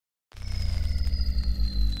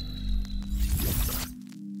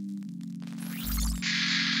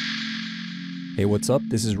Hey, what's up?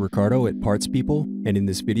 This is Ricardo at Parts People, and in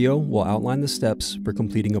this video, we'll outline the steps for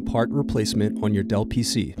completing a part replacement on your Dell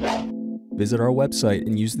PC. Visit our website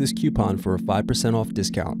and use this coupon for a 5% off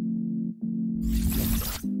discount.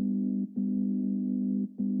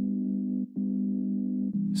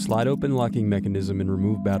 Slide open locking mechanism and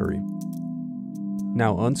remove battery.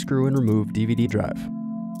 Now unscrew and remove DVD drive.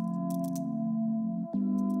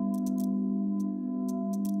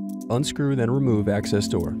 Unscrew, then remove access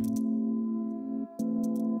door.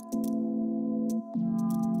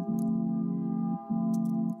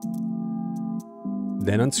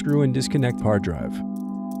 Then unscrew and disconnect hard drive.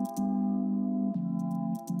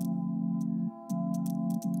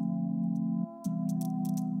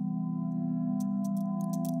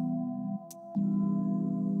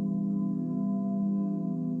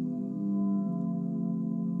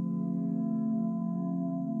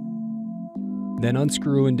 Then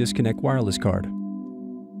unscrew and disconnect wireless card.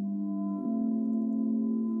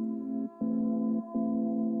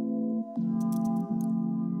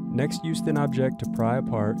 Next, use thin object to pry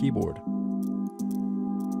apart keyboard.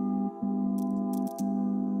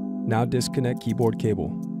 Now disconnect keyboard cable.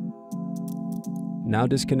 Now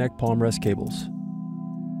disconnect Palmrest cables.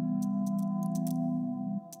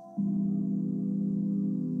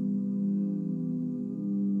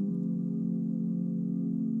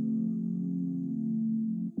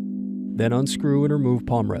 Then unscrew and remove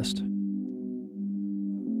Palmrest.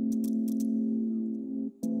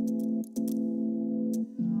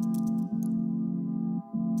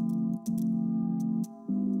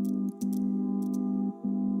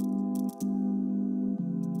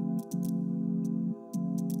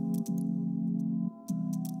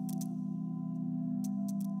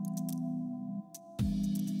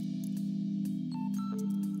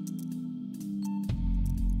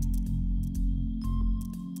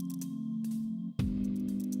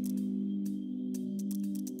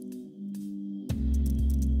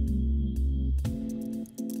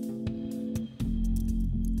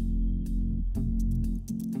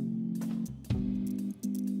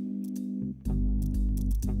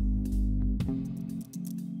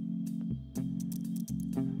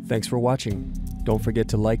 Thanks for watching. Don't forget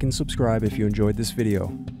to like and subscribe if you enjoyed this video.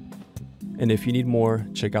 And if you need more,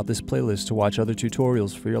 check out this playlist to watch other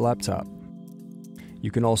tutorials for your laptop.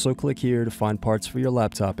 You can also click here to find parts for your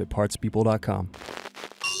laptop at partspeople.com.